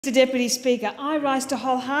Mr Deputy Speaker, I rise to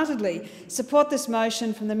wholeheartedly support this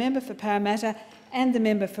motion from the member for Parramatta and the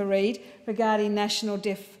member for Reid regarding National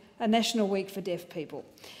Week for Deaf People.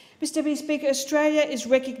 Mr Deputy Speaker, Australia is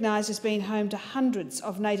recognised as being home to hundreds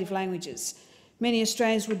of native languages. Many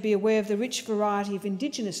Australians would be aware of the rich variety of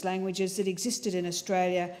Indigenous languages that existed in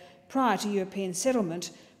Australia prior to European settlement,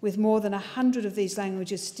 with more than 100 of these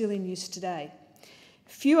languages still in use today.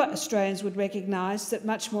 Fewer Australians would recognise that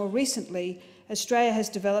much more recently Australia has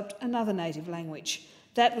developed another native language.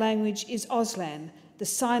 That language is Auslan, the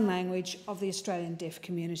sign language of the Australian deaf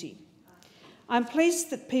community. I'm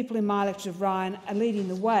pleased that people in my electorate of Ryan are leading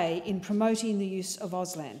the way in promoting the use of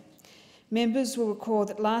Auslan. Members will recall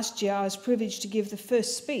that last year I was privileged to give the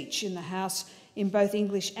first speech in the House in both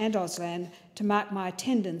English and Auslan to mark my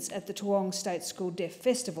attendance at the Toowong State School Deaf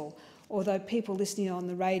Festival, although people listening on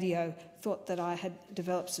the radio thought that I had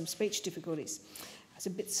developed some speech difficulties. It's a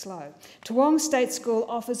bit slow. Toowong State School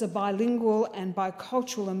offers a bilingual and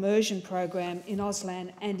bicultural immersion program in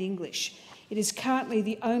Auslan and English. It is currently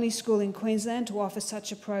the only school in Queensland to offer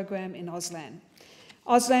such a program in Auslan.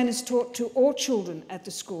 Auslan is taught to all children at the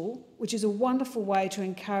school, which is a wonderful way to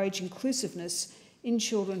encourage inclusiveness in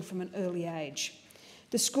children from an early age.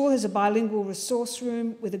 The school has a bilingual resource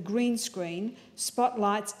room with a green screen,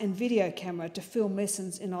 spotlights and video camera to film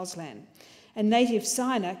lessons in Auslan. A native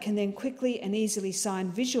signer can then quickly and easily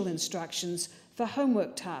sign visual instructions for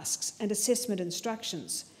homework tasks and assessment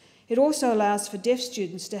instructions. It also allows for deaf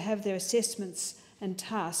students to have their assessments and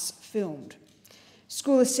tasks filmed.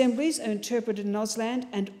 School assemblies are interpreted in Auslan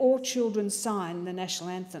and all children sign the national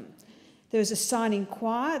anthem. There is a signing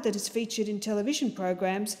choir that is featured in television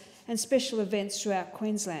programs and special events throughout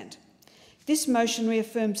Queensland. This motion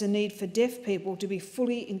reaffirms the need for deaf people to be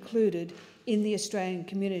fully included in the Australian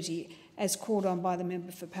community, as called on by the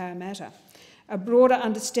member for Parramatta. A broader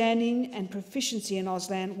understanding and proficiency in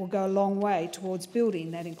Auslan will go a long way towards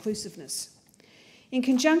building that inclusiveness. In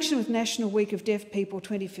conjunction with National Week of Deaf People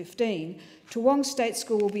 2015, Toowong State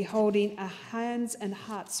School will be holding a Hands and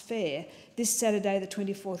Hearts Fair this Saturday, the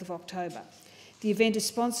 24th of October. The event is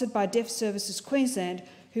sponsored by Deaf Services Queensland,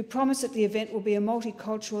 who promise that the event will be a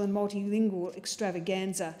multicultural and multilingual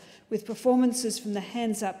extravaganza, with performances from the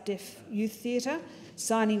Hands Up Deaf Youth Theatre,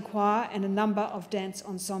 signing choir and a number of dance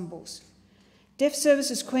ensembles. Deaf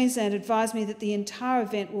Services Queensland advised me that the entire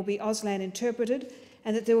event will be Auslan interpreted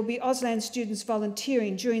and that there will be Auslan students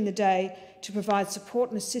volunteering during the day to provide support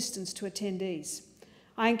and assistance to attendees.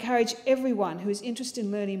 I encourage everyone who is interested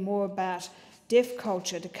in learning more about deaf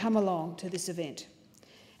culture to come along to this event.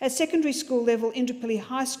 At secondary school level, Indooroopilly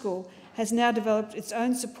High School has now developed its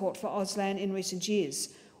own support for Auslan in recent years.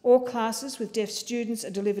 All classes with deaf students are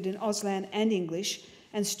delivered in Auslan and English,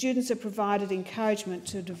 and students are provided encouragement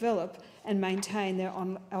to develop and maintain their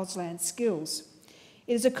Auslan skills.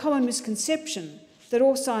 It is a common misconception that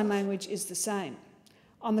all sign language is the same.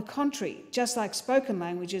 On the contrary, just like spoken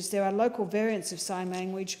languages, there are local variants of sign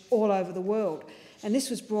language all over the world, and this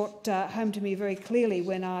was brought home to me very clearly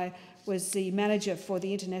when I was the manager for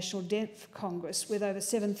the International Deaf Congress, with over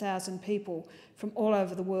 7,000 people from all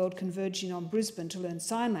over the world converging on Brisbane to learn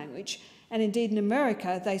sign language. And indeed in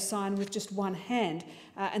America, they sign with just one hand,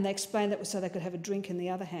 and they explained that was so they could have a drink in the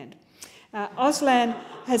other hand. Auslan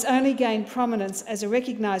has only gained prominence as a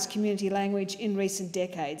recognised community language in recent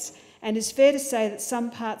decades, and it's fair to say that some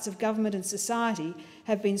parts of government and society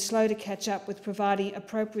have been slow to catch up with providing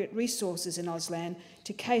appropriate resources in Auslan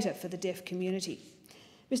to cater for the deaf community.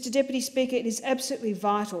 Mr Deputy Speaker, it is absolutely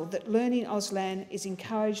vital that learning Auslan is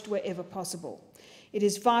encouraged wherever possible. It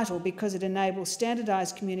is vital because it enables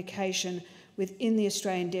standardised communication within the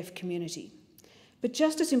Australian deaf community. But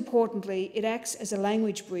just as importantly, it acts as a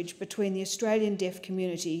language bridge between the Australian deaf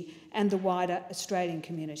community and the wider Australian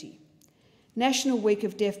community. National Week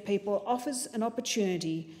of Deaf People offers an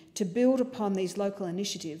opportunity to build upon these local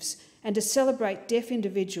initiatives and to celebrate deaf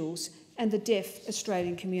individuals and the deaf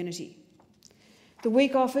Australian community. The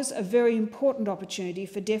week offers a very important opportunity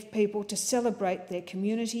for deaf people to celebrate their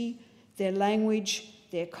community, their language,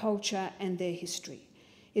 their culture and their history.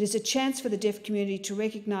 It is a chance for the deaf community to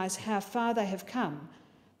recognise how far they have come,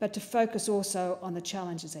 but to focus also on the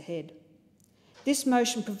challenges ahead. This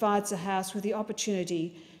motion provides the House with the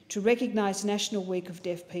opportunity to recognise National Week of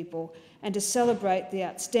Deaf People and to celebrate the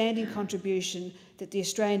outstanding contribution that the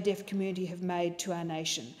Australian deaf community have made to our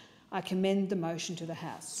nation. I commend the motion to the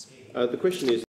House. The question is